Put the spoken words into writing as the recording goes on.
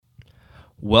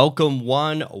Welcome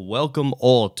one, welcome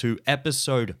all to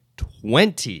episode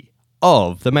 20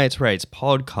 of the Mates Rates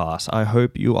podcast. I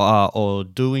hope you are all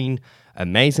doing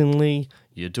amazingly.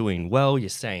 You're doing well. You're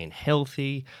staying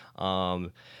healthy.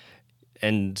 And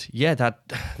yeah,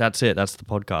 that's it. That's the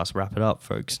podcast. Wrap it up,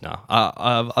 folks. No,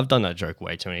 I've done that joke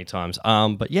way too many times.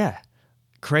 But yeah,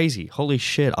 crazy. Holy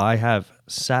shit. I have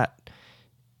sat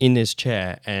in this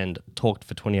chair and talked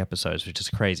for 20 episodes, which is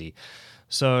crazy.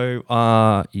 So,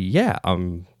 yeah,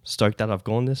 I'm stoked that I've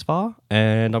gone this far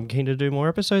and I'm keen to do more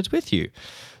episodes with you.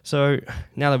 So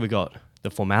now that we've got the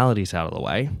formalities out of the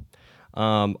way,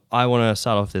 I want to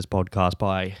start off this podcast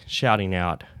by shouting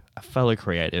out a fellow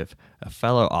creative, a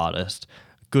fellow artist,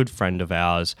 a good friend of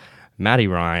ours, Maddie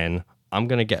Ryan. I'm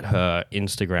going to get her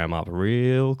Instagram up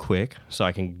real quick so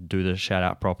I can do the shout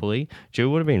out properly. It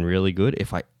would have been really good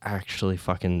if I actually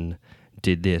fucking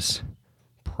did this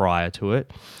prior to it.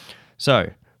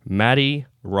 So, Maddie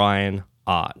Ryan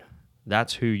Art.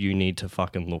 That's who you need to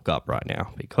fucking look up right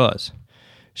now because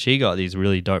she got these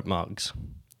really dope mugs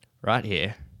right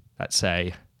here that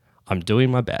say, I'm doing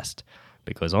my best.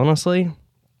 Because honestly,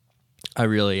 I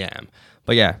really am.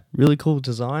 But yeah, really cool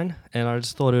design. And I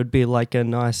just thought it would be like a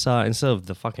nice, instead of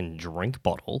the fucking drink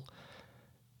bottle,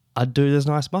 I'd do this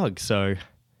nice mug. So,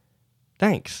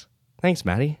 thanks. Thanks,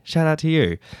 Maddie. Shout out to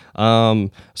you.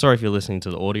 Sorry if you're listening to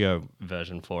the audio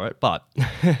version for it, but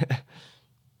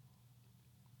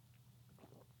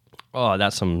oh,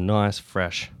 that's some nice,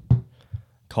 fresh,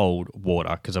 cold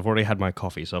water because I've already had my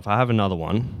coffee. So if I have another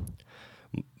one,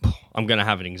 I'm going to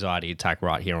have an anxiety attack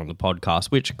right here on the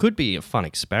podcast, which could be a fun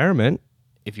experiment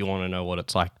if you want to know what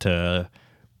it's like to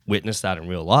witness that in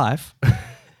real life.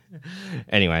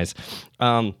 Anyways,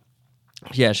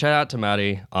 yeah, shout out to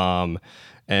Maddie.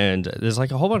 And there's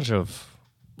like a whole bunch of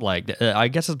like, I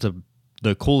guess it's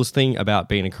the coolest thing about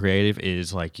being a creative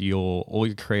is like all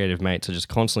your creative mates are just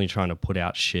constantly trying to put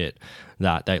out shit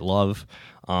that they love.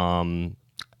 And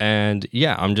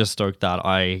yeah, I'm just stoked that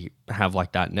I have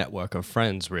like that network of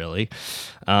friends really.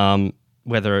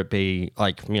 Whether it be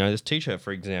like, this t-shirt,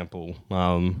 for example,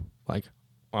 like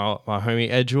my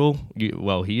homie Edgel,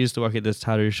 he used to work at this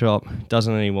tattoo shop,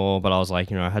 doesn't anymore, but I was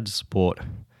like, I had to support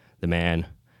the man,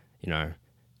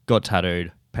 got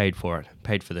tattooed, paid for it,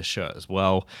 paid for the shirt as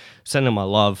well, send him my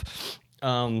love.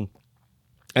 And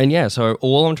yeah, so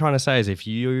all I'm trying to say is if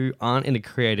you aren't in a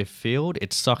creative field,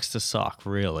 it sucks to suck,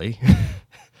 really.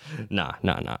 Nah,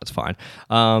 it's fine.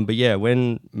 But yeah,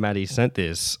 when Maddie sent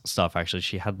this stuff, actually,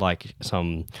 she had like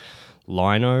some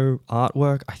lino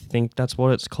artwork. I think that's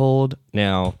what it's called.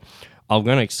 Now, I'm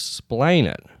going to explain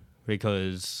it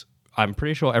because I'm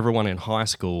pretty sure everyone in high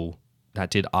school that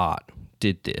did art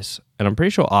did this, and I'm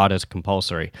pretty sure art is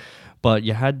compulsory, but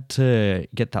you had to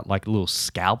get that like little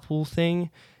scalpel thing,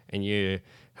 and you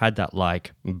had that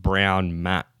like brown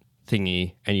mat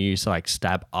thingy, and you used to like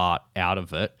stab art out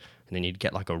of it, and then you'd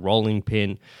get like a rolling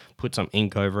pin, put some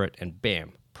ink over it, and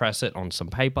bam, press it on some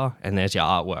paper, and there's your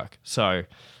artwork. So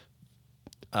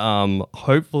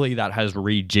hopefully that has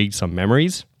rejigged some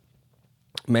memories.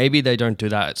 Maybe they don't do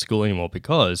that at school anymore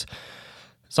because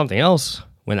something else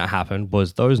when that happened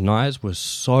was those knives were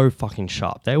so fucking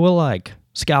sharp. They were like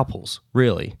scalpels,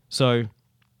 really. So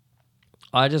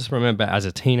I just remember as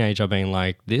a teenager being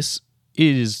like, this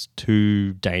is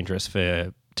too dangerous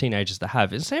for teenagers to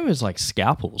have. It's the same as like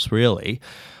scalpels, really.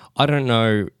 I don't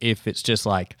know if it's just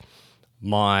like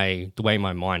the way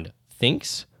my mind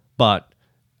thinks, but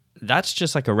that's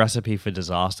just like a recipe for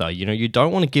disaster. You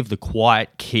don't want to give the quiet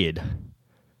kid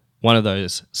one of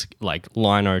those like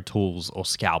lino tools or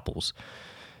scalpels,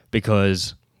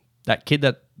 because that kid,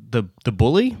 that the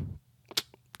bully,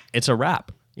 it's a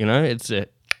wrap, it's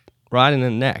right in the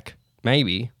neck.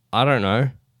 Maybe, I don't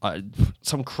know.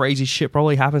 Some crazy shit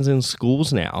probably happens in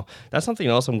schools now. That's something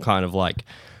else I'm kind of like,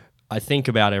 I think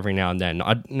about every now and then.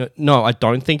 I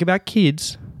don't think about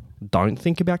kids. Don't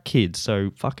think about kids.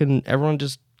 So fucking everyone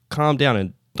just calm down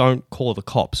and don't call the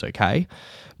cops, okay?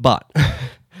 But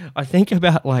I think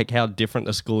about like how different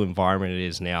the school environment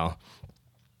is now.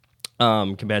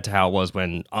 Compared to how it was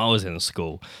when I was in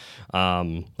school.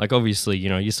 Like obviously,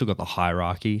 you still got the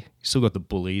hierarchy, you still got the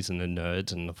bullies and the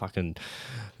nerds and the fucking,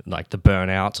 like the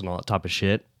burnouts and all that type of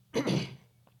shit.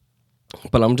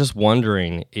 But I'm just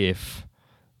wondering if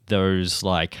those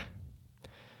like,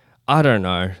 I don't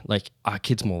know, like are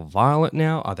kids more violent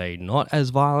now? Are they not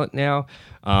as violent now?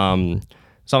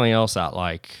 Something else that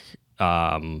like,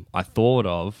 I thought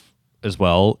of as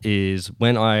well is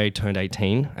when I turned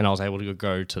 18 and I was able to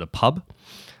go to the pub.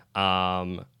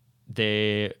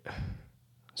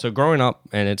 So growing up,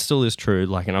 and it still is true,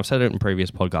 like, and I've said it in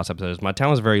previous podcast episodes, my town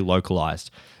was very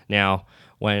localized. Now,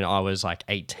 when I was like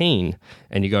 18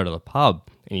 and you go to the pub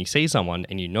and you see someone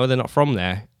and you know they're not from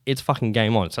there, it's fucking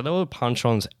game on. So there were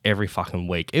punch-ons every fucking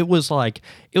week. It was like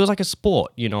a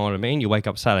sport, you know what I mean? You wake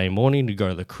up Saturday morning to go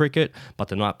to the cricket, but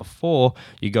the night before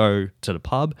you go to the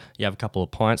pub, you have a couple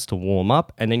of pints to warm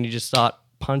up, and then you just start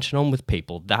punching on with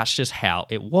people. That's just how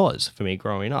it was for me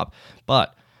growing up.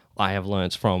 But I have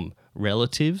learned from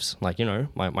relatives, like, you know,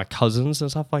 my cousins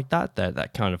and stuff like that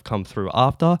kind of come through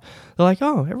after. They're like,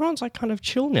 oh, everyone's like kind of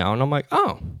chill now. And I'm like,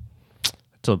 oh,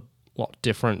 it's a lot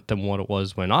different than what it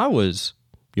was when I was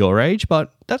your age,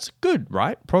 but that's good,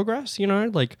 right? Progress, you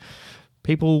know, like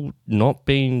people not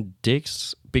being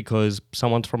dicks because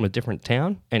someone's from a different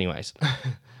town. Anyways,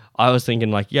 I was thinking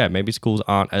like, yeah, maybe schools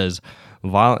aren't as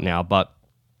violent now, but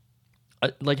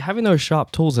like having those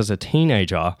sharp tools as a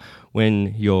teenager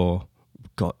when you're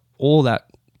got all that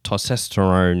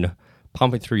testosterone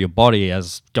pumping through your body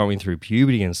as going through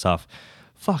puberty and stuff.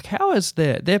 Fuck, how is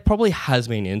there probably has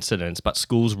been incidents, but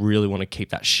schools really want to keep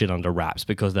that shit under wraps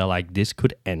because they're like, this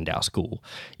could end our school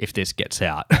if this gets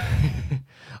out.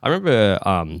 I remember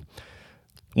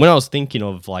when I was thinking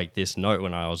of like this note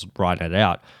when I was writing it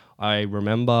out, I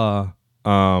remember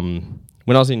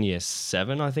when I was in year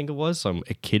 7, I think it was, a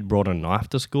kid brought a knife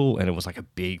to school and it was like a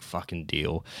big fucking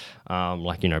deal.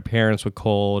 Like, you know, parents were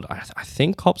called. I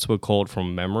think cops were called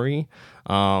from memory.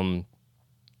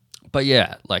 But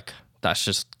yeah, like that's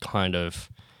just kind of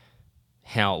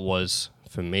how it was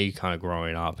for me kind of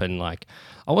growing up. And like,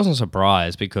 I wasn't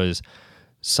surprised because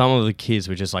some of the kids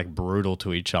were just like brutal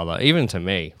to each other, even to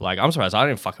me. Like, I'm surprised I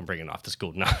didn't fucking bring a knife to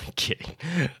school. No, I'm kidding.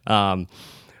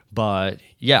 But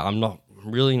yeah, I'm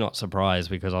really not surprised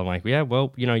because I'm like, yeah,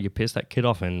 well, you know, you piss that kid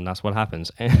off and that's what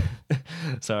happens.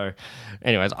 So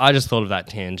anyways, I just thought of that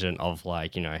tangent of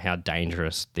like, you know, how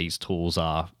dangerous these tools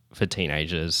are for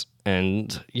teenagers.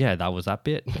 And yeah, that was that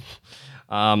bit.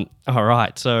 All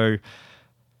right. So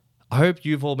I hope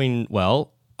you've all been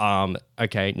well.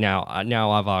 Okay. Now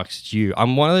I've asked you,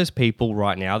 I'm one of those people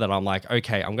right now that I'm like,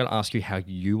 okay, I'm going to ask you how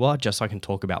you are just so I can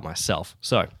talk about myself.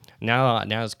 So now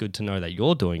it's good to know that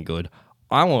you're doing good.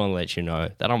 I want to let you know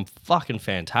that I'm fucking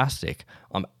fantastic.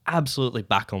 I'm absolutely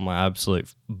back on my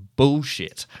absolute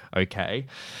bullshit, okay?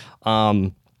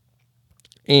 So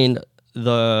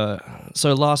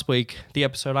last week, the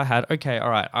episode I had, okay, all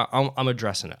right, I'm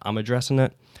addressing it.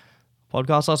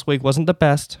 Podcast last week wasn't the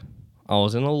best. I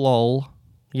was in a lull,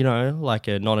 you know, like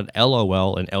not an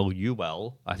LOL, an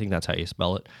LUL. I think that's how you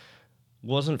spell it.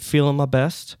 Wasn't feeling my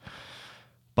best,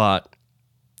 but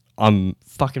I'm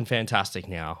fucking fantastic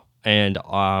now. And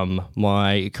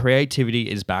my creativity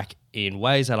is back in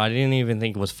ways that I didn't even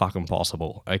think was fucking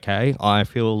possible, okay? I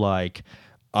feel like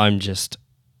I'm just...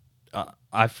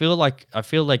 I feel like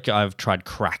I've tried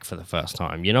crack for the first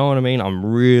time. You know what I mean? I'm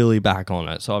really back on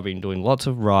it. So I've been doing lots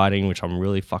of writing, which I'm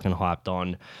really fucking hyped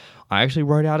on. I actually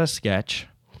wrote out a sketch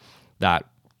that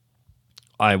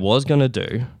I was going to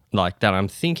do, like that I'm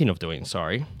thinking of doing,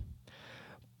 sorry.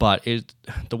 But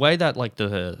the way that like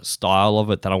the style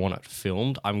of it that I want it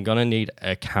filmed, I'm going to need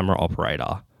a camera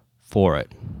operator for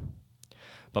it.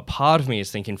 But part of me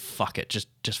is thinking, fuck it,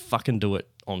 just fucking do it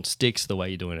on sticks the way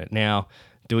you're doing it now.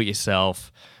 Do it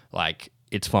yourself. Like,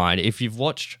 it's fine. If you've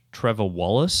watched Trevor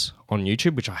Wallace on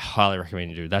YouTube, which I highly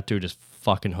recommend you do, that dude is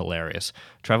fucking hilarious.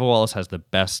 Trevor Wallace has the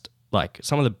best, like,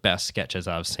 some of the best sketches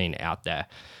I've seen out there.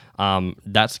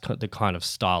 That's the kind of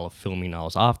style of filming I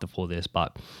was after for this,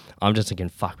 but I'm just thinking,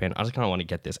 fuck, man, I just kind of want to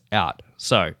get this out.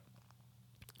 So,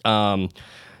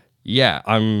 yeah,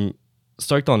 I'm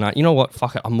stoked on that. You know what?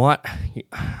 Fuck it.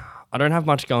 I don't have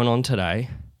much going on today.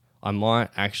 I might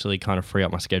actually kind of free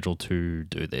up my schedule to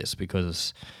do this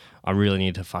because I really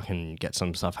need to fucking get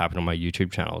some stuff happen on my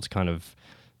YouTube channel. It's kind of,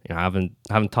 you know, I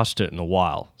haven't touched it in a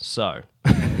while. So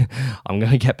I'm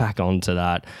going to get back onto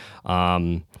that.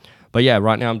 But yeah,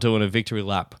 right now I'm doing a victory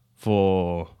lap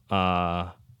for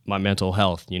my mental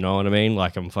health. You know what I mean?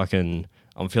 Like I'm feeling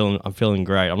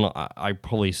great. I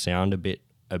probably sound a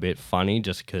bit funny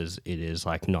just because it is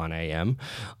like 9 a.m.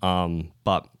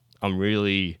 But I'm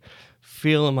really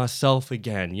feeling myself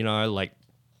again, you know, like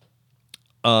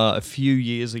a few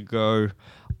years ago,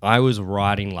 I was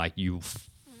writing like you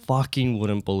fucking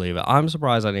wouldn't believe it. I'm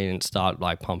surprised I didn't start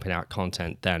like pumping out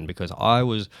content then because I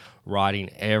was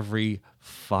writing every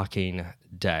fucking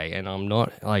day. And I'm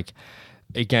not like,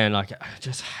 again, like I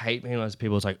just hate being those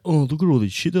people. It's like, oh, look at all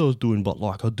this shit that I was doing, but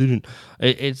like I didn't.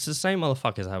 It's the same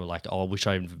motherfuckers that were like, oh, I wish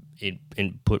I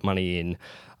put money in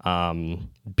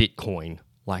Bitcoin.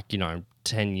 like,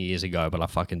 10 years ago, but I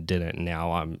fucking didn't.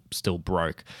 Now I'm still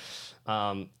broke.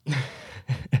 I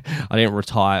didn't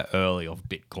retire early off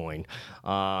Bitcoin.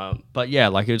 But yeah,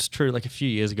 like it's true. Like a few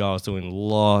years ago, I was doing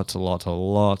lots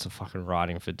of fucking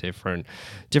writing for different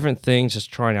things,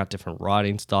 just trying out different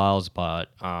writing styles. But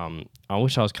I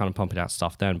wish I was kind of pumping out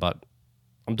stuff then, but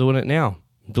I'm doing it now.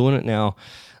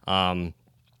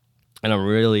 And I'm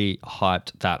really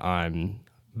hyped that I'm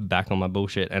back on my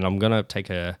bullshit, and I'm going to take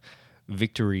a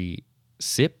victory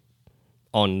sip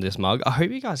on this mug. I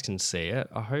hope you guys can see it.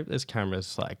 I hope this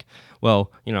camera's like,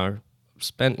 well,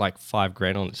 spent like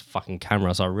 $5,000 on this fucking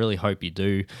camera, so I really hope you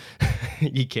do.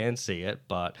 You can see it,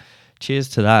 but cheers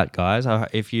to that, guys.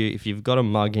 If you've got a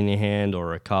mug in your hand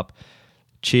or a cup,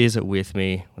 cheers it with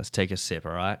me. Let's take a sip,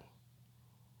 all right?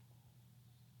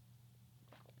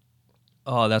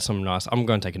 Oh, that's some nice. I'm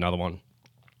going to take another one.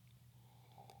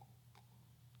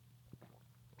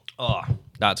 Oh,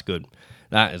 that's good.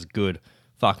 That is good.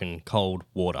 Fucking cold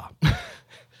water.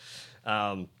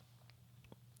 But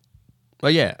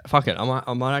yeah, fuck it.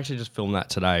 I might actually just film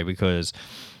that today because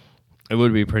it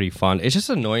would be pretty fun. It's just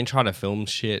annoying trying to film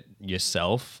shit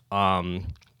yourself.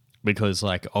 Because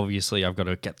like obviously I've got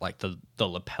to get like the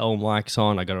lapel mics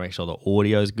on. I got to make sure the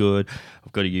audio is good.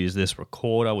 I've got to use this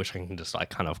recorder, which I can just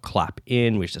like kind of clap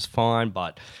in, which is fine.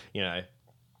 But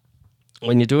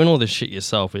when you're doing all this shit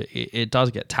yourself, it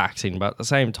does get taxing. But at the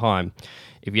same time,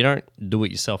 if you don't do it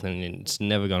yourself, then it's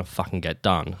never going to fucking get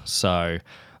done. So,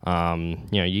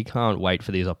 you can't wait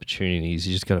for these opportunities.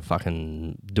 You just got to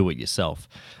fucking do it yourself.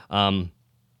 But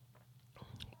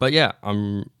yeah,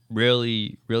 I'm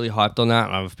really, really hyped on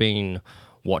that. I've been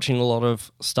watching a lot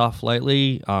of stuff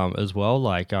lately as well.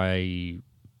 Like I've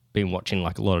been watching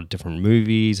like a lot of different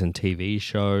movies and TV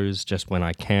shows just when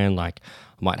I can. Like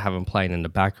I might have them playing in the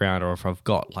background, or if I've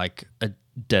got like a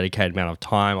dedicated amount of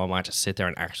time, I might just sit there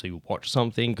and actually watch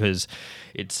something, because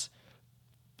it's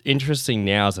interesting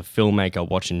now as a filmmaker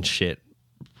watching shit.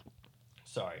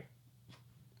 Sorry.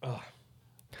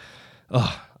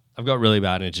 I've got really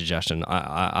bad indigestion.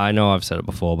 I know I've said it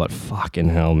before, but fucking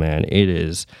hell, man, it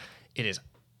is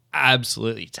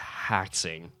absolutely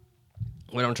taxing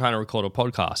when I'm trying to record a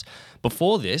podcast.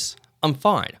 Before this, I'm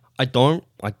fine. I don't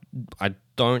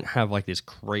have like this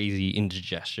crazy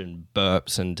indigestion,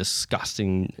 burps, and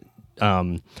disgusting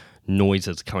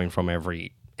noises coming from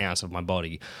every ounce of my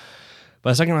body.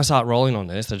 But the second I start rolling on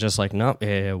this, they're just like, nope,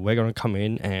 yeah, we're gonna come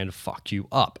in and fuck you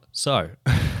up. So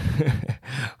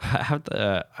I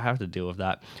have to deal with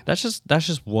that. That's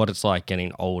just what it's like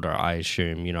getting older, I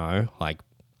assume. Like,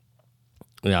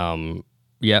 I'm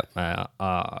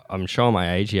showing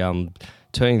my age. Yeah, I'm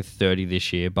turning 30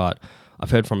 this year, but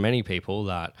I've heard from many people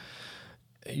that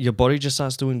your body just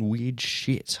starts doing weird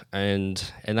shit, and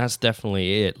that's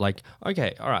definitely it. Like,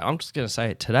 okay, all right, I'm just gonna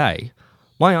say it today.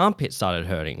 My armpit started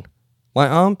hurting. My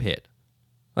armpit,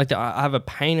 like I have a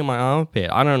pain in my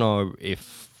armpit. I don't know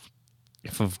if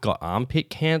I've got armpit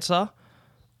cancer,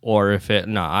 or if it.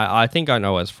 No, I think I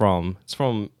know what it's from. It's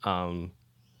from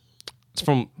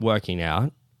working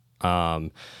out.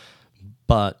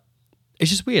 But it's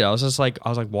just weird. I was like,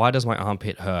 why does my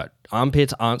armpit hurt?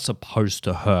 Armpits aren't supposed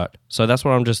to hurt. So that's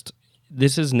what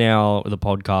this is now the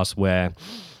podcast where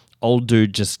old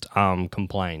dude just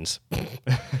complains.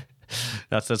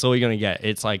 That's all you're gonna get.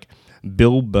 It's like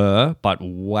Bill Burr, but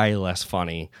way less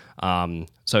funny.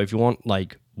 So if you want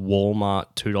like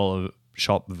Walmart $2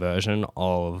 shop version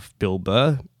of Bill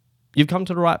Burr, you've come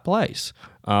to the right place.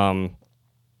 I'm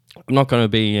not going to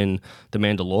be in The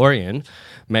Mandalorian.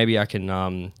 Maybe I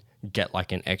can get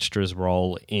like an extras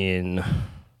role in,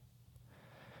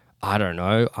 I don't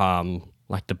know,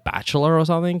 like The Bachelor or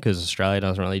something, because Australia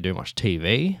doesn't really do much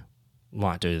TV.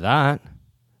 Might do that.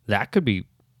 That could be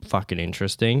fucking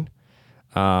interesting.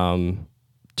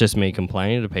 Just me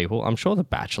complaining to people. I'm sure The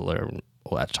Bachelor and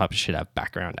all that type of shit have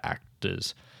background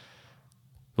actors.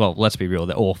 Well, let's be real,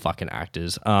 they're all fucking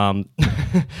actors.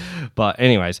 But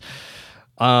anyways,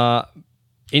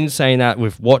 in saying that,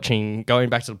 with going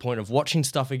back to the point of watching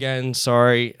stuff again,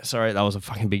 sorry, that was a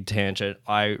fucking big tangent.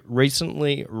 I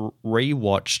recently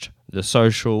rewatched The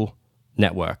Social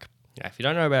Network. Now, if you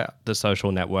don't know about The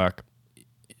Social Network,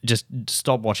 just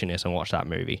stop watching this and watch that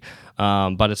movie.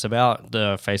 But it's about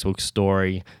the Facebook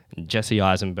story. Jesse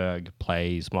Eisenberg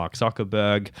plays Mark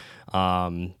Zuckerberg.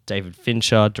 David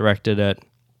Fincher directed it.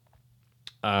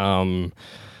 And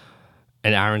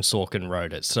Aaron Sorkin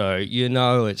wrote it. So,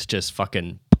 it's just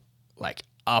fucking like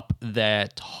up there,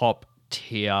 top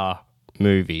tier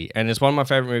movie. And it's one of my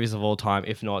favorite movies of all time,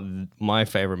 if not my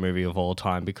favorite movie of all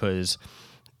time, because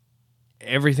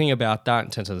everything about that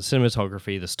in terms of the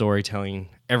cinematography, the storytelling,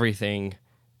 everything,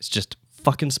 it's just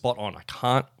fucking spot on.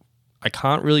 I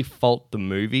can't really fault the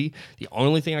movie. The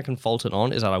only thing I can fault it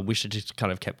on is that I wish it just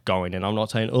kind of kept going. And I'm not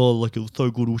saying, oh, like it was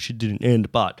so good, wish it didn't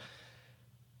end. But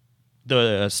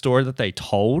the story that they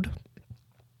told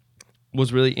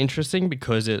was really interesting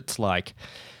because it's like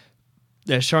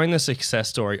they're showing the success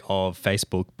story of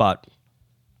Facebook, but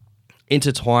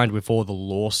intertwined with all the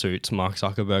lawsuits Mark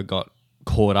Zuckerberg got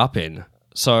caught up in.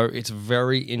 So it's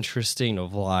very interesting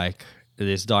of like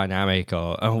this dynamic.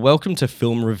 Welcome to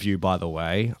Film Review, by the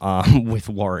way, with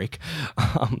Warwick.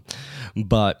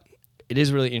 But it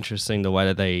is really interesting the way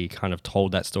that they kind of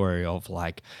told that story of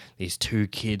like these two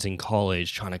kids in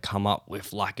college trying to come up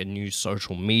with like a new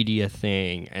social media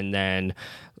thing, and then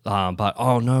but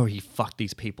oh no, he fucked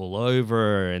these people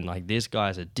over, and like this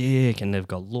guy's a dick, and they've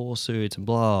got lawsuits and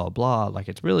blah blah. Like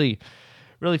it's really,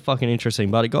 really fucking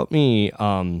interesting. But it got me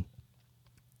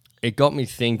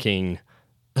thinking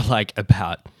like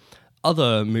about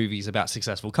other movies about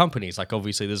successful companies. Like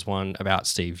obviously there's one about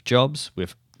Steve Jobs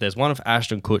there's one of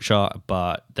Ashton Kutcher,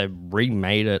 but they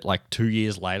remade it like 2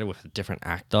 years later with a different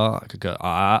actor.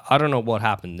 I don't know what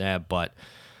happened there, but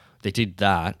they did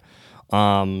that.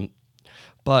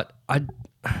 But I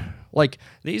like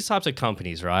these types of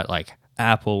companies, right? Like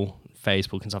Apple,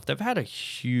 Facebook and stuff, they've had a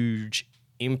huge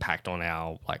impact on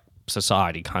our like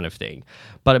society kind of thing.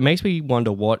 But it makes me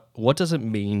wonder what does it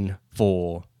mean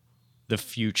for the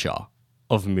future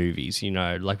of movies? You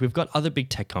know, like we've got other big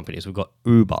tech companies. We've got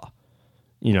Uber,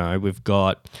 you know, we've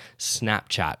got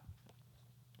Snapchat,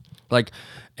 like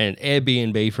an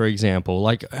Airbnb, for example.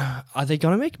 Like, are they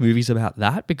going to make movies about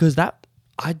that? Because that,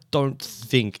 I don't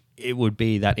think it would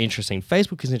be that interesting.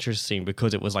 Facebook is interesting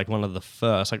because it was like one of the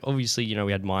first, like obviously, you know,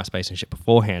 we had MySpace and shit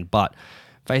beforehand, but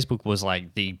Facebook was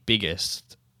like the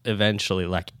biggest. Eventually,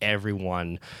 like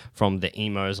everyone from the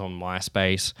emos on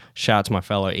MySpace, shout out to my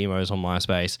fellow emos on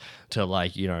MySpace, to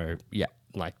like, you know, yeah,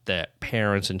 like their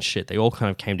parents and shit, they all kind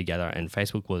of came together and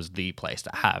Facebook was the place to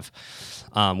have.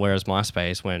 Whereas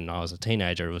MySpace, when I was a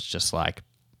teenager, it was just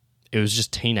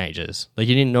teenagers. Like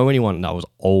you didn't know anyone that was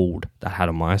old that had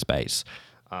a MySpace.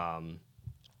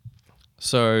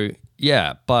 So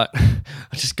yeah, but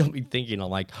I just got me thinking, I'm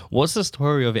like, what's the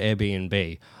story of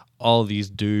Airbnb? All these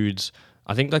dudes,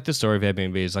 I think like the story of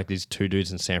Airbnb is like these two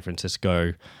dudes in San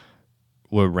Francisco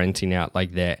were renting out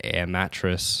like their air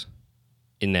mattress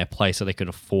in their place so they could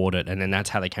afford it. And then that's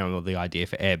how they came up with the idea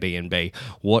for Airbnb.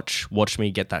 Watch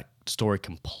me get that story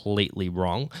completely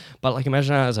wrong. But like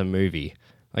imagine that as a movie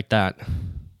like that.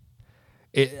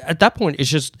 At that point, it's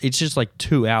just like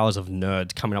 2 hours of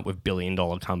nerds coming up with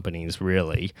billion-dollar companies,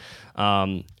 really.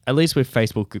 At least with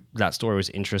Facebook, that story was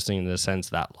interesting in the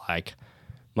sense that like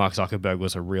Mark Zuckerberg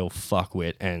was a real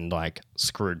fuckwit and like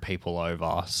screwed people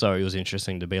over. So it was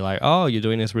interesting to be like, oh, you're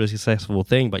doing this really successful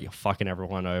thing, but you're fucking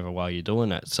everyone over while you're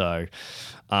doing it. So,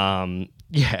 yeah,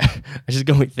 I just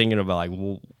got me thinking about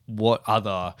like, what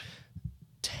other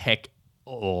tech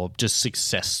or just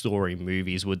success story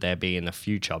movies would there be in the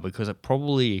future? Because it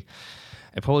probably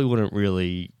wouldn't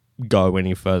really go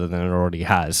any further than it already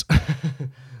has.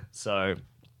 So,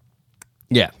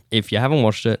 yeah, if you haven't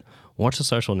watched it, watch The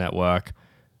Social Network.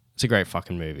 It's a great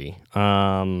fucking movie.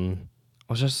 I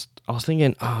was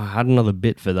thinking, I had another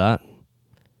bit for that.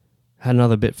 And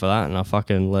I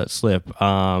fucking let slip.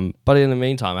 But in the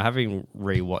meantime, I have been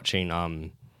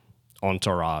rewatching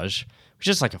Entourage, which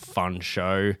is like a fun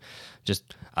show.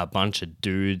 Just a bunch of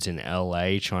dudes in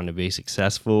LA trying to be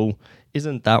successful.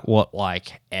 Isn't that what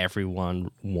like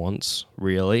everyone wants,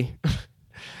 really?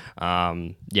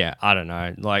 Yeah, I don't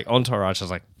know. Like Entourage is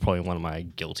like probably one of my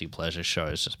guilty pleasure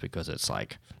shows just because it's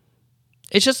like,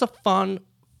 it's just a fun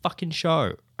fucking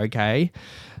show, okay?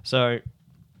 So,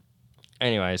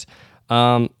 anyways,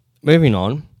 moving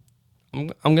on. I'm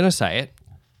going to say it.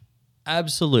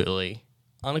 Absolutely,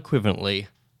 unequivocally,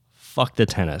 fuck the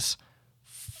tennis.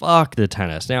 Fuck the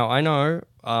tennis. Now, I know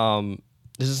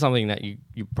this is something that you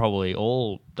probably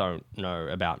all don't know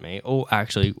about me.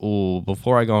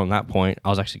 Before I go on that point, I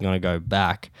was actually going to go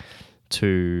back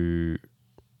to...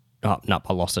 Oh, nope,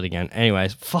 I lost it again.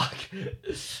 Anyways, fuck.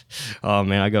 Oh,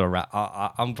 man, I got to wrap...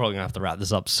 I'm probably going to have to wrap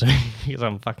this up soon because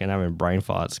I'm fucking having brain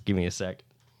farts. Give me a sec.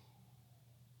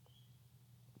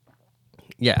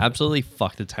 Yeah, absolutely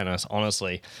fuck the tennis,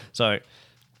 honestly. So,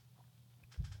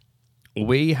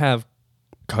 we have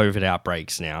COVID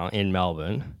outbreaks now in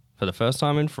Melbourne for the first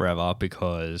time in forever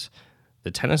because the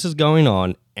tennis is going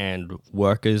on and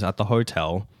workers at the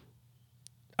hotel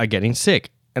are getting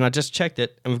sick. And I just checked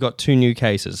it, and we've got 2 new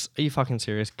cases. Are you fucking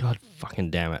serious? God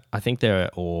fucking damn it. I think they're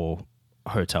all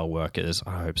hotel workers.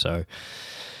 I hope so.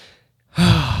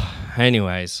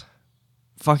 Anyways,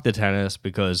 fuck the tennis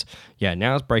because, yeah,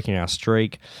 now it's breaking our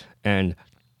streak. And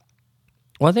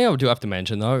one thing I do have to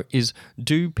mention, though, is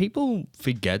do people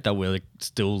forget that we're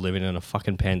still living in a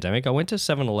fucking pandemic? I went to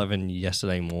 7-Eleven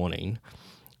yesterday morning,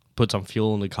 put some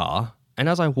fuel in the car, and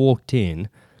as I walked in,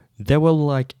 there were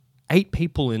like 8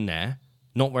 people in there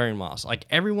not wearing masks. Like,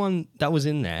 everyone that was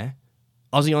in there,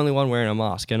 I was the only one wearing a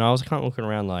mask. And I was kind of looking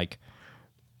around like,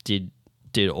 did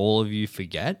all of you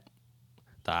forget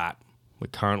that we're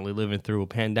currently living through a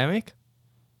pandemic?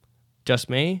 Just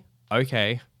me?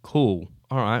 Okay, cool.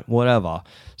 All right, whatever.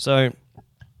 So,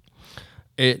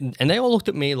 and they all looked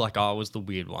at me like I was the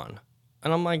weird one.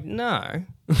 And I'm like, no,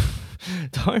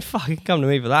 don't fucking come to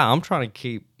me for that. I'm trying to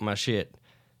keep my shit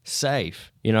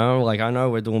safe. You know, like, I know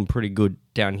we're doing pretty good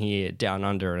down here, down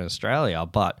under in Australia,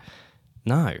 but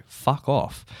no, fuck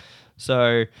off.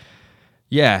 So,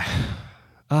 yeah.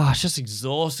 It's just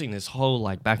exhausting, this whole,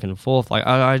 like, back and forth. Like,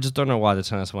 I just don't know why the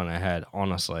tennis went ahead,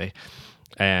 honestly.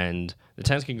 And the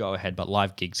tennis can go ahead, but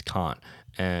live gigs can't.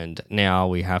 And now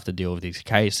we have to deal with these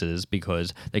cases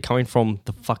because they're coming from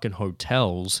the fucking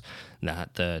hotels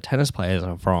that the tennis players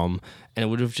are from. And it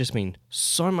would have just been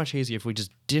so much easier if we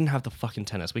just didn't have the fucking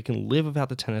tennis. We can live without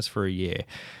the tennis for a year.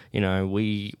 You know,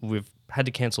 we've had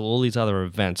to cancel all these other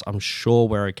events. I'm sure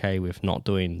we're okay with not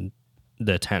doing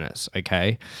the tennis,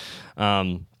 okay?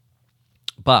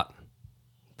 But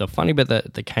the funny bit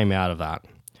that came out of that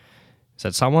is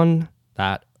that someone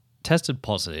that tested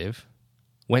positive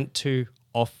went to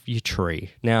Off Your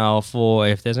Tree. Now,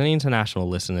 if there's any international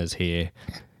listeners here,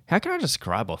 how can I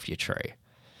describe Off Your Tree?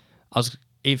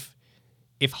 If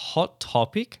Hot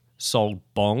Topic sold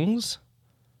bongs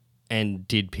and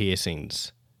did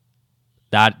piercings,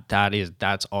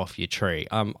 that's Off Your Tree.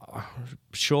 I'm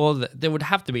sure that there would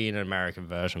have to be an American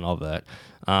version of it.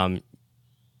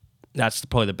 That's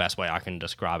probably the best way I can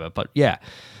describe it. But yeah,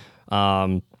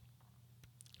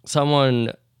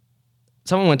 someone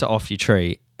went to Off Your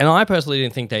Tree, and I personally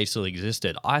didn't think they still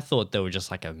existed. I thought they were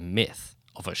just like a myth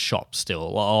of a shop still,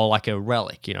 or like a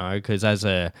relic, you know, because as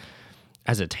a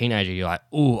teenager, you're like,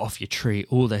 oh, Off Your Tree,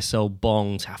 oh, they sell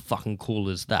bongs, how fucking cool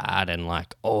is that? And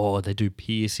like, oh, they do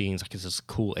piercings, like it's this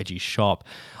cool, edgy shop.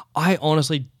 I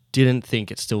honestly didn't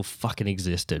think it still fucking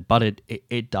existed, but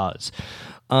it does.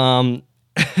 And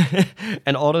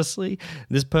honestly,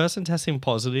 this person testing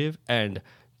positive and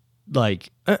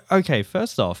like, okay,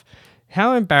 first off,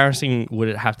 how embarrassing would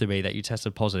it have to be that you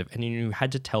tested positive and you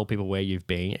had to tell people where you've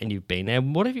been and you've been there?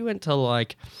 What if you went to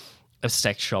like a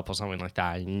sex shop or something like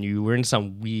that and you were in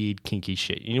some weird kinky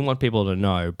shit? You didn't want people to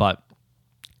know, but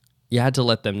you had to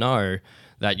let them know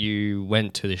that you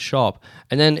went to this shop,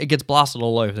 and then it gets blasted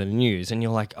all over the news and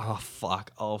you're like, oh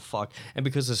fuck. And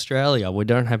because Australia, we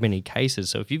don't have many cases,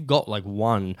 so if you've got like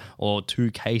 1 or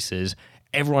 2 cases,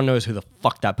 everyone knows who the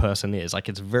fuck that person is. Like,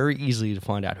 it's very easy to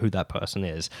find out who that person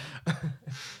is.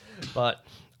 But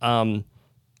the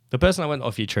person that went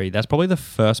Off Your Tree, that's probably the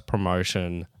first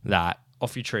promotion that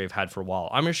Off Your Tree have had for a while.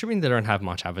 I'm assuming they don't have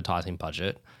much advertising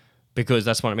budget, because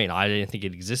that's what I mean. I didn't think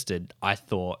it existed. I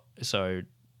thought so.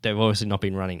 They've obviously not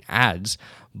been running ads,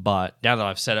 but now that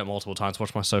I've said it multiple times,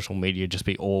 watch my social media just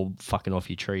be all fucking Off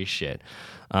Your Tree shit.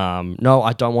 No,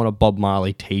 I don't want a Bob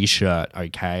Marley t-shirt,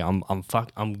 okay? I'm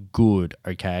good,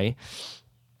 okay?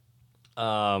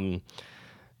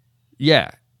 Yeah,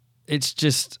 it's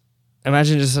just,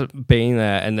 imagine just being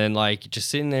there and then like just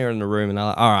sitting there in the room and they're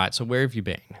like, all right, so where have you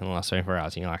been in the last 24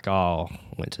 hours? And you're like, oh,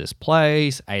 went to this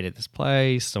place, ate at this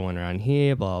place, I went around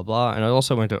here, blah, blah. And I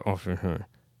also went to,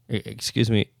 excuse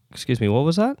me, what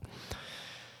was that?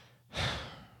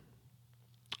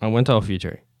 I went to Off Your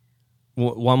Tree.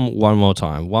 One more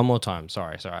time.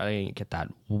 Sorry, I didn't get that.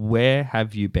 Where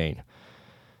have you been?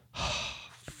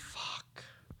 Fuck.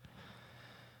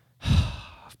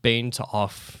 I've been to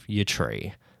Off Your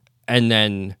Tree. And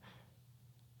then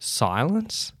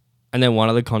silence. And then one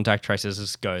of the contact tracers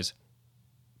just goes.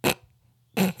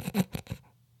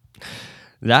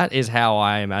 That is how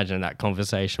I imagine that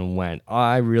conversation went.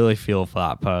 I really feel for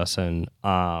that person.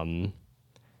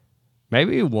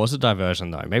 Maybe it was a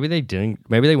diversion though. Maybe they didn't.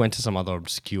 Maybe they went to some other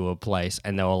obscure place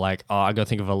and they were like, "Oh, I got to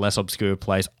think of a less obscure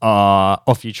place.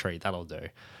 Off Your Tree, that'll do."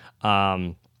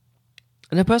 And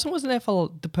the person was there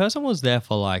for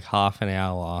like half an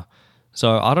hour.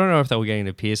 So I don't know if they were getting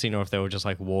a piercing or if they were just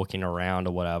like walking around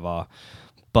or whatever.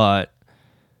 But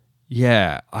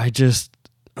yeah, I just.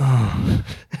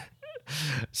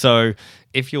 So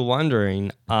if you're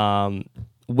wondering,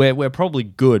 we're probably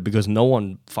good because no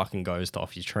one fucking goes to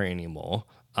Off Your Tree anymore.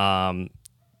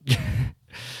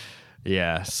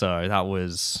 Yeah, so that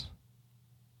was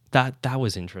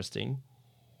interesting.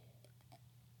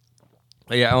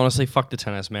 Yeah, honestly, fuck the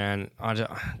tennis, man.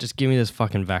 Just give me this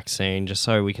fucking vaccine just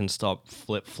so we can stop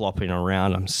flip-flopping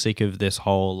around. I'm sick of this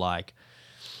whole, like,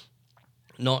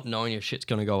 not knowing if shit's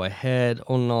going to go ahead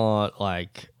or not.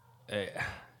 Like,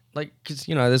 because,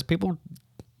 there's people,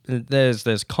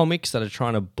 there's comics that are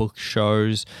trying to book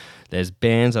shows. There's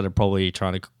bands that are probably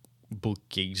trying to book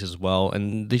gigs as well.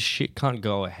 And this shit can't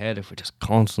go ahead if we're just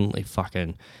constantly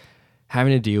fucking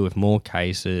having to deal with more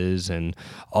cases and,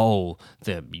 the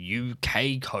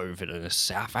UK COVID and a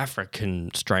South African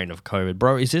strain of COVID.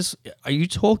 Bro, are you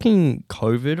talking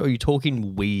COVID or are you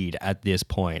talking weed at this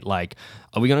point? Like,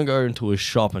 are we going to go into a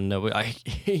shop and they'll be like,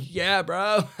 yeah,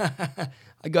 bro,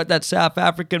 I got that South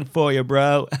African for you,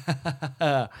 bro.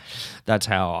 That's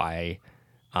how I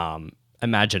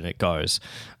imagine it goes.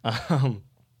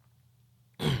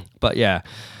 But yeah,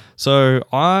 so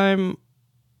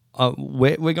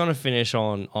we're going to finish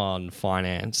on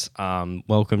finance.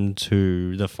 Welcome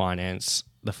to the finance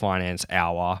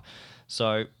hour.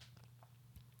 So,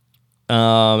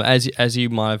 as you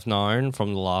might have known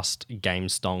from the last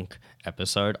GameStonk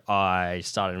episode, I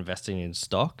started investing in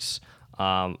stocks.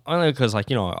 Only because,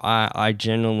 I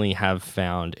genuinely have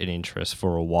found an interest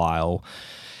for a while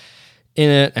in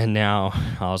it, and now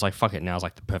I was like, fuck it, now's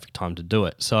like the perfect time to do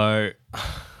it. So,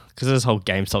 because of this whole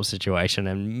GameStop situation,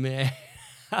 and man,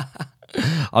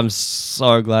 I'm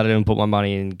so glad I didn't put my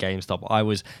money in GameStop. I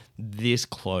was this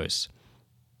close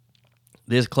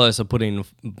of putting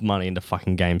money into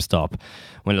fucking GameStop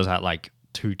when it was at like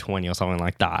 220 or something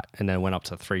like that, and then it went up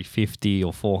to 350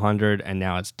 or 400, and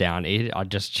now it's down. I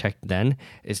just checked then,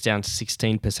 it's down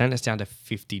 16%. It's down to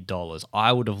 $50.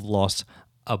 I would have lost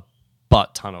a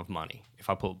butt ton of money if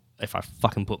I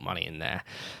fucking put money in there.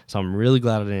 So I'm really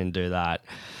glad I didn't do that.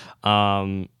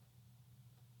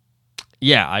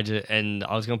 Yeah, I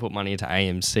was going to put money into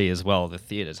AMC as well, the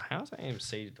theaters. How's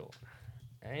AMC doing?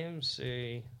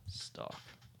 AMC stock.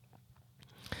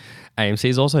 AMC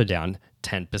is also down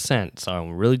 10%, so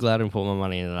I'm really glad I didn't put my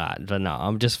money into that. But no,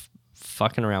 I'm just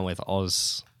fucking around with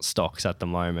Oz stocks at the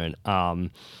moment.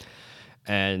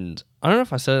 And I don't know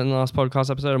if I said it in the last podcast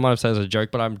episode. I might have said it as a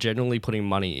joke, but I'm generally putting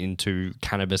money into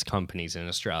cannabis companies in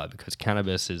Australia because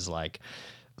cannabis is like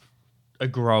a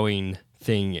growing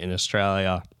thing in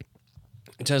Australia.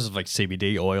 In terms of like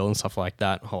CBD oil and stuff like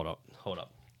that. Hold up.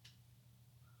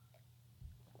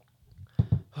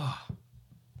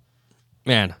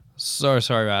 Man, so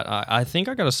sorry about I think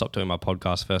I got to stop doing my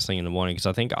podcast first thing in the morning because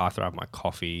I think after I have my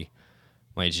coffee,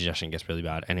 my indigestion gets really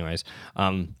bad. Anyways,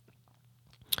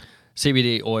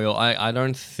 CBD oil, I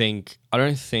don't think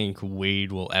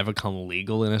weed will ever come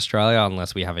legal in Australia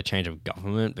unless we have a change of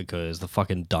government because the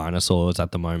fucking dinosaurs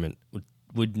at the moment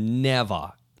would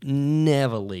never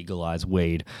legalize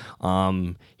weed.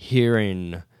 Here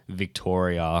in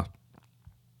Victoria,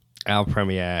 our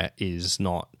premier he's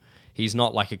not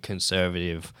like a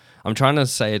conservative. I'm trying to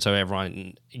say it so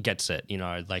everyone gets it,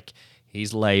 like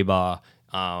he's Labor,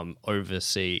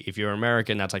 oversee. If you're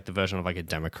American, that's like the version of like a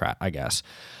Democrat, I guess.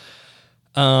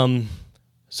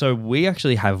 So we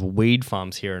actually have weed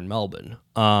farms here in Melbourne,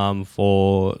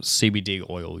 for CBD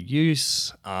oil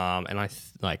use. And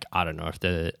I don't know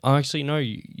if actually no,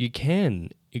 you can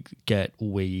get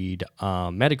weed,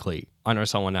 medically. I know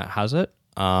someone that has it,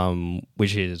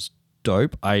 which is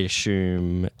dope. I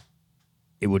assume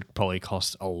it would probably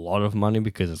cost a lot of money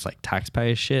because it's like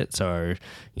taxpayer shit. So,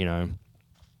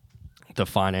 the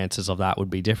finances of that would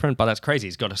be different, but that's crazy.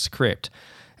 He's got a script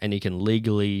and he can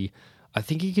legally, I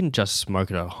think he can just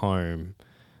smoke it at home,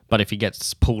 but if he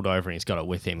gets pulled over and he's got it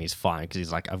with him, he's fine because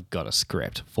he's like, I've got a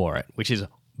script for it, which is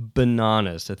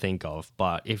bananas to think of.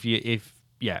 But if you're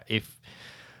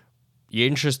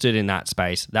interested in that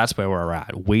space, that's where we're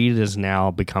at. Weed is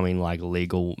now becoming like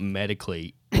legal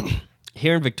medically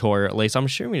here in Victoria, at least. I'm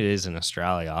assuming it is in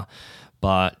Australia,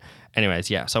 but anyways,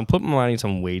 yeah. So I'm putting my money in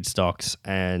some weed stocks,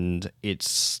 and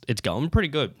it's going pretty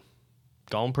good.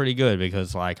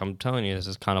 Because like I'm telling you, this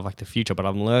is kind of like the future, but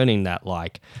I'm learning that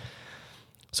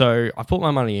so I put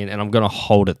my money in and I'm going to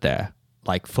hold it there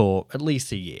like for at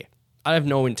least a year. I have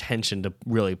no intention to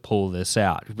really pull this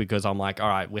out because I'm like, all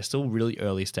right, we're still really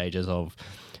early stages of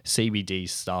CBD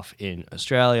stuff in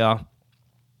Australia.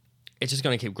 It's just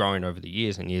going to keep growing over the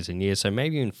years and years and years. So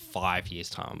maybe in 5 years'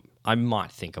 time, I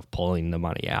might think of pulling the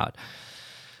money out.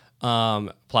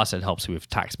 Plus it helps with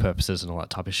tax purposes and all that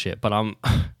type of shit. But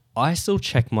I still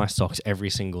check my stocks every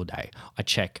single day. I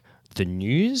check the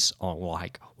news on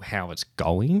like how it's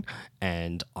going,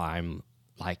 and I'm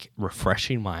like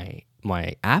refreshing my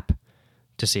app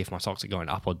to see if my stocks are going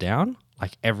up or down,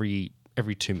 like every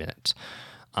 2 minutes.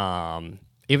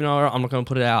 even though I'm not going to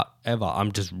put it out ever,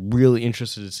 I'm just really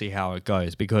interested to see how it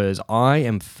goes because I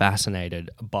am fascinated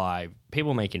by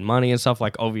people making money and stuff.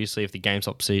 Like, obviously, if the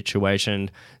GameStop situation,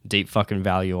 deep fucking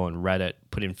value on Reddit,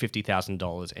 put in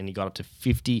 $50,000 and he got up to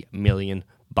 $50 million.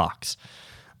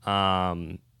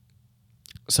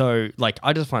 So, like,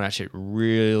 I just find that shit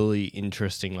really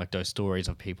interesting, like those stories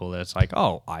of people that it's like,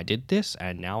 oh, I did this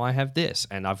and now I have this.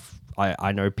 And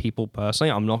I know people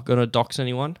personally. I'm not going to dox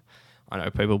anyone. I know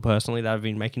people personally that have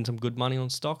been making some good money on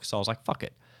stocks. So I was like, fuck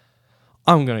it.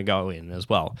 I'm going to go in as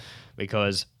well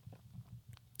because,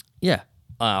 yeah,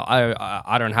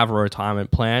 I don't have a retirement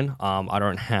plan. I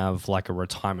don't have like a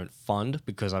retirement fund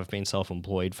because I've been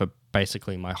self-employed for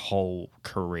basically my whole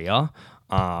career.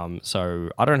 So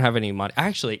I don't have any money.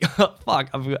 Actually, fuck,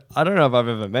 I don't know if I've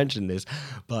ever mentioned this,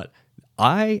 but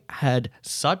I had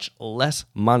such less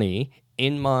money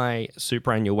in my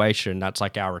superannuation, that's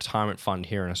like our retirement fund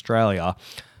here in Australia,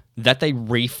 that they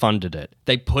refunded it.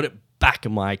 They put it back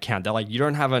in my account. They're like, you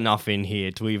don't have enough in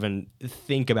here to even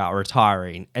think about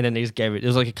retiring. And then they just gave it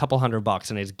was like a couple $100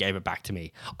 and they just gave it back to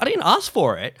me. I didn't ask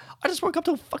for it. I just woke up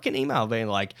to a fucking email being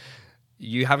like,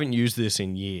 you haven't used this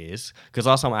in years. Because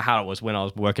last time I had it was when I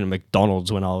was working at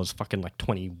McDonald's when I was fucking like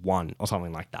 21 or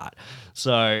something like that.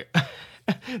 So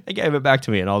they gave it back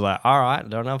to me and I was like, all right,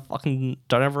 don't have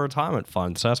a retirement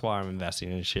fund. So that's why I'm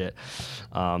investing in shit.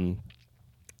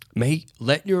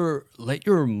 Let your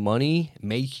money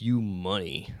make you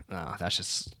money. That's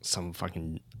just some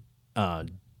fucking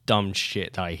dumb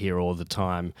shit that I hear all the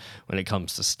time when it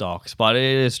comes to stocks. But it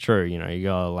is true, you know, you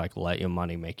gotta like let your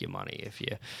money make your money if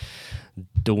you're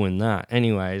doing that.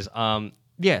 Anyways,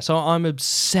 yeah, so I'm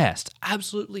obsessed,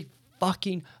 absolutely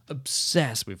fucking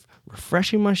obsessed with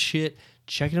refreshing my shit,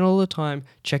 checking it all the time,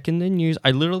 checking the news.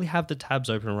 I literally have the tabs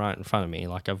open right in front of me.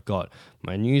 Like I've got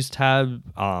my news tab,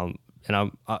 and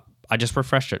I just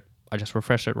refreshed it. I just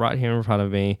refreshed it right here in front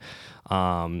of me,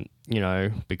 you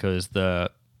know, because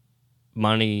the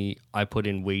money I put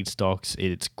in weed stocks,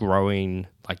 it's growing.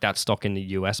 Like that stock in the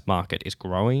US market is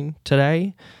growing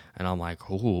today. And I'm like,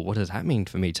 oh, what does that mean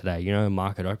for me today? You know,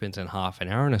 market opens in half an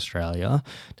hour in Australia.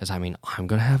 Does that mean I'm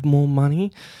going to have more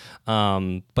money?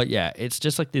 But yeah, it's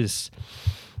just like this.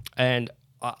 And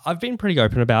I've been pretty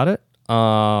open about it.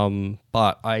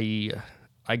 But I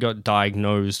got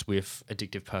diagnosed with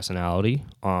addictive personality.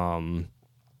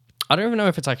 I don't even know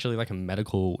if it's actually like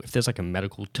if there's like a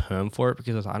medical term for it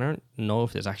because I don't know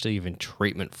if there's actually even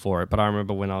treatment for it. But I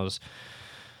remember when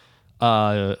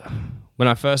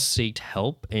I first sought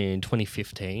help in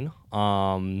 2015,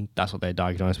 that's what they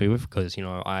diagnosed me with because, you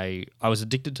know, I was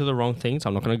addicted to the wrong things.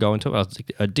 I'm not going to go into it. I was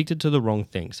addicted to the wrong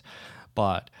things.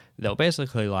 But they were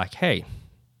basically like, hey,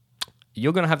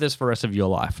 you're going to have this for the rest of your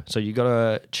life. So you got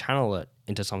to channel it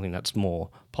into something that's more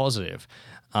positive.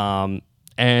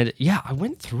 And yeah, I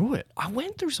went through it. I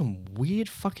went through some weird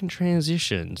fucking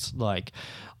transitions. Like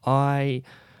I'm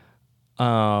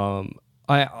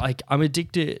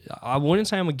addicted. I wouldn't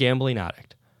say I'm a gambling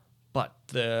addict, but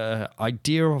the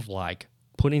idea of like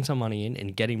putting some money in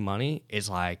and getting money is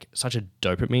like such a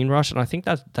dopamine rush. And I think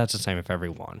that's the same with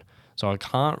everyone. So I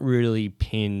can't really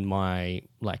pin my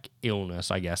like illness,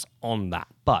 I guess, on that.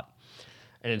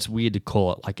 And it's weird to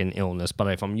call it like an illness, but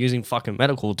if I'm using fucking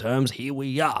medical terms, here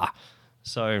we are.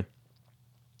 So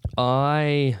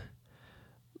I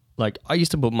used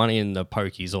to put money in the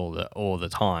pokies all the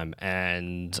time,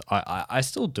 and I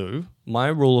still do. My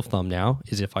rule of thumb now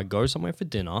is if I go somewhere for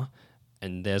dinner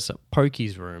and there's a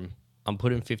pokies room, I'm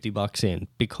putting $50 in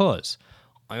because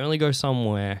I only go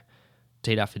somewhere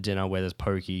to eat out for dinner where there's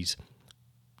pokies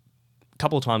a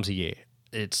couple of times a year.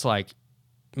 It's like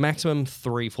maximum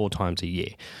 3-4 times a year.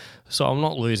 So I'm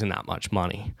not losing that much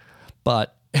money.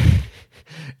 But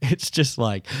it's just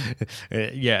like,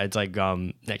 yeah, it's like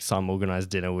next time I organize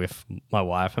dinner with my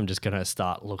wife, I'm just going to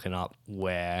start looking up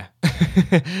where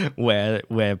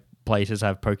places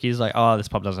have pokies. Like, oh, this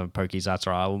pub doesn't have pokies. That's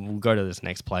right. We'll go to this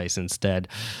next place instead.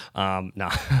 I'm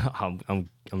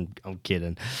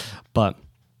kidding. But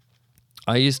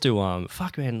I used to,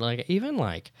 fuck man, like even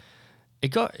like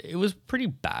it was pretty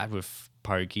bad with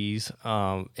pokies.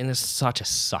 And it's such a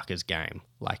sucker's game.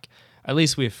 Like at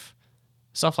least with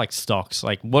stuff like stocks,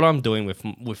 like what I'm doing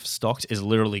with stocks is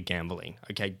literally gambling.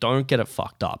 Okay, don't get it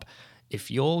fucked up.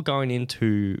 If you're going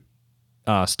into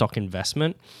stock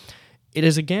investment, it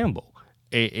is a gamble.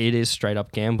 It is straight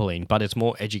up gambling, but it's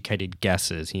more educated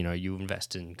guesses. You know, you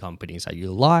invest in companies that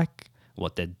you like,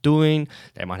 what they're doing.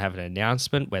 They might have an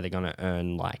announcement where they're going to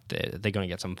earn like they're going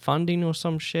to get some funding or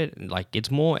some shit. Like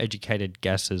it's more educated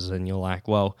guesses, and you're like,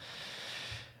 well,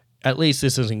 at least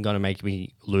this isn't going to make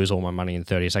me lose all my money in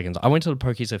 30 seconds. I went to the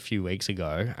pokies a few weeks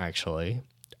ago, actually,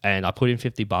 and I put in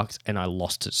 $50 and I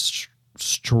lost it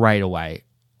straight away.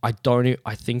 I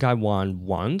think I won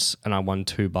once and I won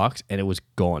 $2 and it was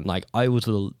gone. Like, it was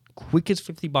the quickest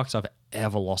 $50 I've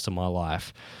ever lost in my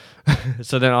life.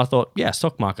 So then I thought, yeah,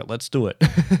 stock market, let's do it.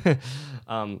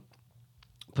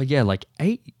 But yeah, like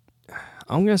I'm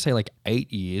going to say like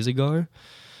 8 years ago.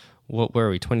 What were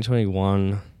we?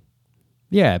 2021.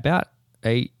 Yeah, about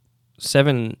 8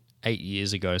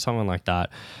 years ago, something like that.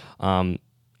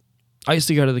 I used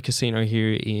to go to the casino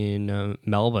here in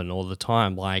Melbourne all the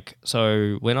time. Like,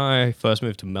 so when I first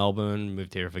moved to Melbourne,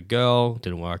 moved here with a girl,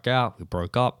 didn't work out, we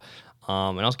broke up.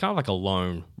 And I was kind of like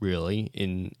alone, really,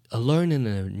 alone in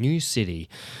a new city.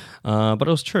 But it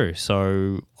was true.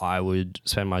 So I would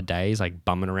spend my days like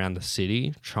bumming around the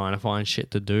city, trying to find shit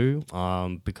to do.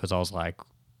 Because I was like,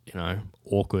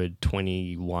 awkward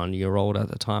 21-year-old at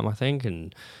the time, I think,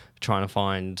 and trying to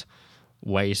find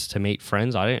ways to meet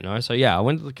friends. I didn't know. So yeah, I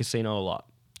went to the casino a lot.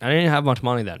 I didn't have much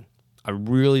money then. I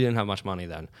really didn't have much money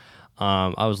then.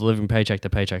 I was living paycheck to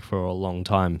paycheck for a long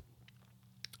time.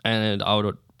 And I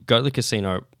would go to the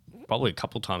casino probably a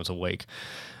couple times a week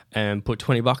and put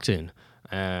 $20 in.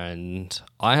 And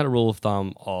I had a rule of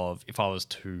thumb of if I was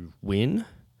to win,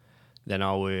 then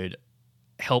I would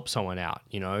help someone out.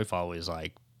 If I was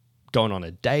like going on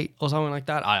a date or something like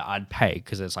that, I'd pay,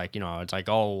 because it's like, it's like,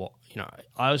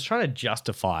 I was trying to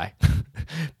justify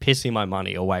pissing my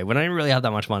money away when I didn't really have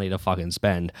that much money to fucking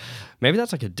spend. Maybe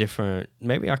that's like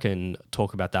maybe I can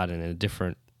talk about that in a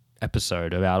different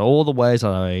episode about all the ways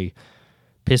that I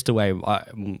pissed away.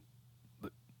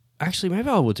 Actually, maybe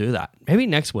I will do that. Maybe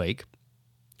next week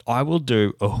I will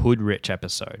do a Hood Rich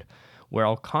episode where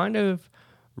I'll kind of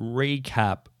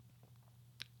recap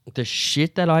the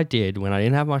shit that I did when I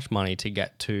didn't have much money to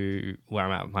get to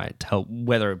where I'm at,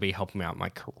 whether it be helping me out in my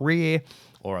career,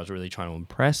 or I was really trying to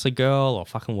impress a girl, or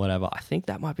fucking whatever. I think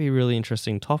that might be a really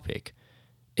interesting topic.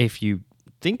 If you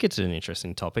think it's an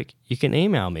interesting topic, you can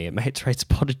email me at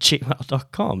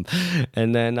matesratespod@gmail.com,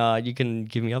 and then you can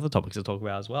give me other topics to talk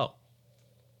about as well.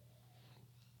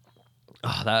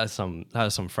 Oh, that is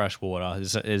some fresh water.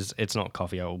 It's not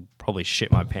coffee. I'll probably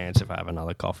shit my pants if I have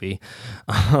another coffee.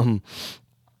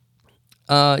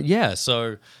 Yeah,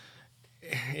 so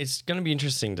it's going to be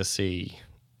interesting to see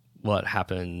what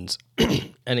happens.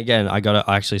 And again, I gotta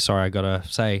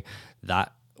say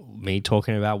that me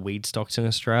talking about weed stocks in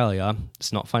Australia,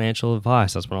 it's not financial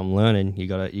advice. That's what I'm learning. You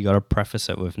gotta preface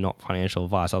it with not financial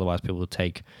advice. Otherwise, people will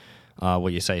take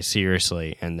what you say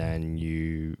seriously, and then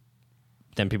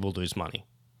people lose money,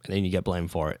 and then you get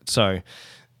blamed for it. So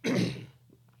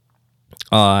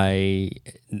I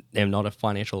am not a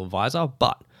financial advisor,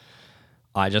 but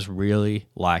I just really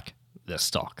like the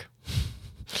stock.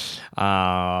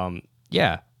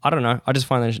 Yeah, I don't know. I just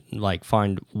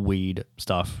find weed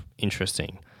stuff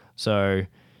interesting. So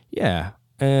yeah,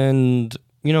 and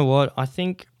you know what? I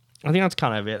think that's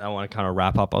kind of it. I want to kind of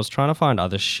wrap up. I was trying to find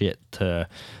other shit to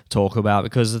talk about,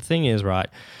 because the thing is, right,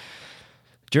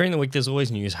 during the week there's always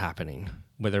news happening,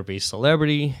 whether it be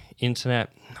celebrity,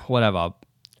 internet, whatever.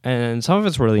 And some of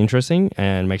it's really interesting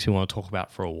and makes me want to talk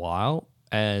about for a while.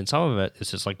 And some of it is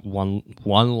just like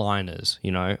one-liners,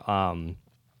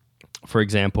 For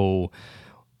example,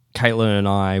 Caitlin and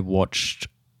I watched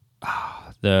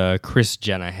the Kris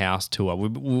Jenner house tour.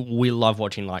 We love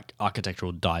watching like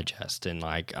Architectural Digest and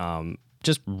like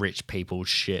just rich people's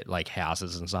shit, like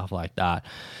houses and stuff like that.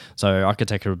 So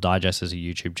Architectural Digest is a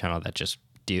YouTube channel that just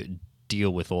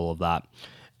deal with all of that.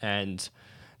 And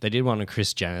they did one on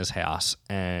Kris Jenner's house,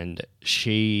 and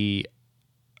we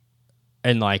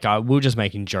were just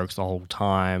making jokes the whole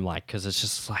time, like, because it's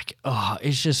just like, oh,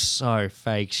 it's just so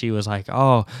fake. She was like,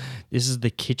 oh, this is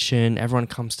the kitchen. Everyone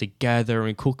comes together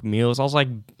and cook meals. I was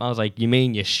like, you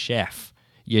mean your chef?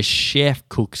 Your chef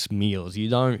cooks meals.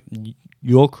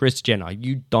 You're Kris Jenner.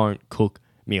 You don't cook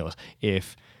meals.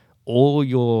 If all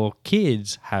your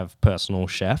kids have personal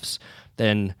chefs,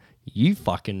 then you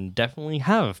fucking definitely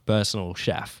have personal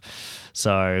chef.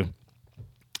 So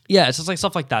yeah, it's just like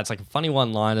stuff like that. It's like funny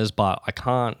one-liners, but I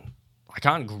can't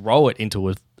grow it into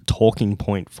a talking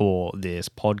point for this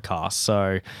podcast.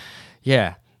 So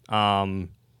yeah,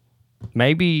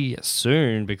 maybe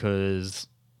soon, because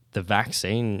the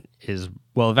vaccine is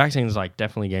like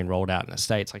definitely getting rolled out in the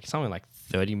States. Like something like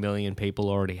 30 million people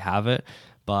already have it,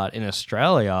 but in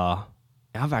Australia,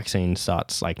 our vaccine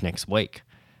starts like next week,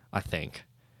 I think.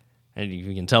 And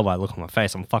you can tell by the look on my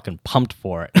face, I'm fucking pumped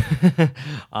for it.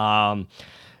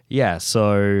 Yeah,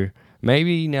 so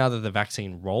maybe now that the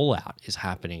vaccine rollout is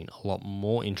happening, a lot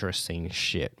more interesting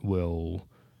shit will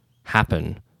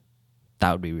happen.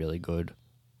 That would be really good.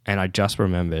 And I just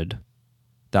remembered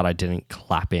that I didn't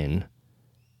clap in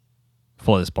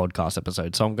for this podcast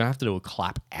episode. So I'm going to have to do a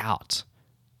clap out.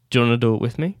 Do you want to do it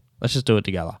with me? Let's just do it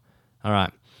together. All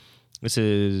right. This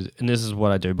is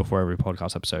what I do before every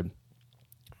podcast episode.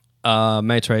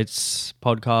 Mates Rates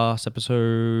podcast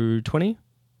episode 20.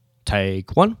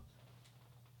 Take 1.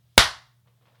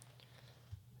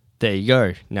 There you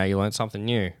go. Now you learned something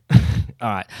new. All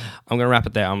right. I'm going to wrap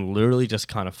it there. I'm literally just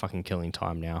kind of fucking killing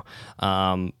time now.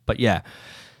 But yeah,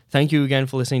 thank you again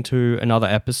for listening to another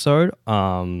episode.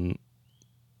 I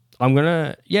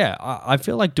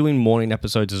feel like doing morning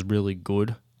episodes is really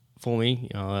good for me.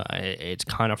 You know, it's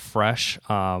kind of fresh.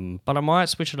 But I might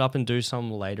switch it up and do some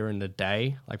later in the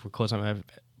day, like record some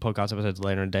podcast episodes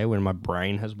later in the day when my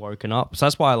brain has woken up. So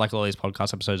that's why I like all these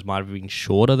podcast episodes might have been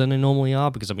shorter than they normally are,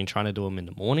 because I've been trying to do them in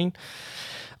the morning.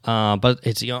 But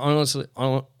it's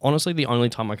honestly the only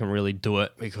time I can really do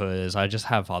it, because I just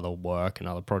have other work and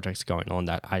other projects going on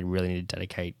that I really need to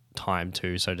dedicate time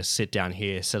to. So to sit down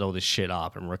here, set all this shit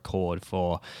up and record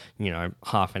for,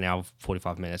 half an hour,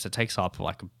 45 minutes, it takes up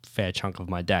like a fair chunk of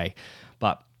my day.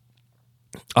 But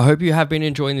I hope you have been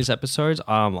enjoying these episodes.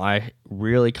 I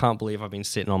really can't believe I've been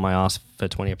sitting on my ass for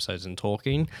 20 episodes and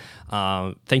talking.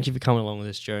 Thank you for coming along with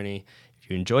this journey. If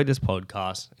you enjoyed this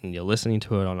podcast and you're listening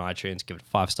to it on iTunes, give it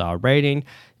a 5-star rating.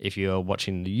 If you're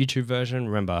watching the YouTube version,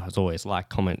 remember, as always, like,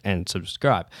 comment, and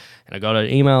subscribe. And I got an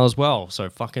email as well, so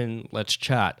fucking let's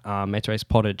chat.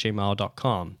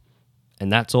 materacepod@gmail.com.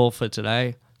 And that's all for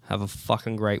today. Have a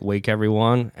fucking great week,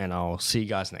 everyone, and I'll see you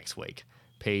guys next week.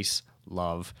 Peace,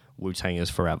 love, Wu-Tang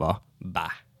is forever. Bye.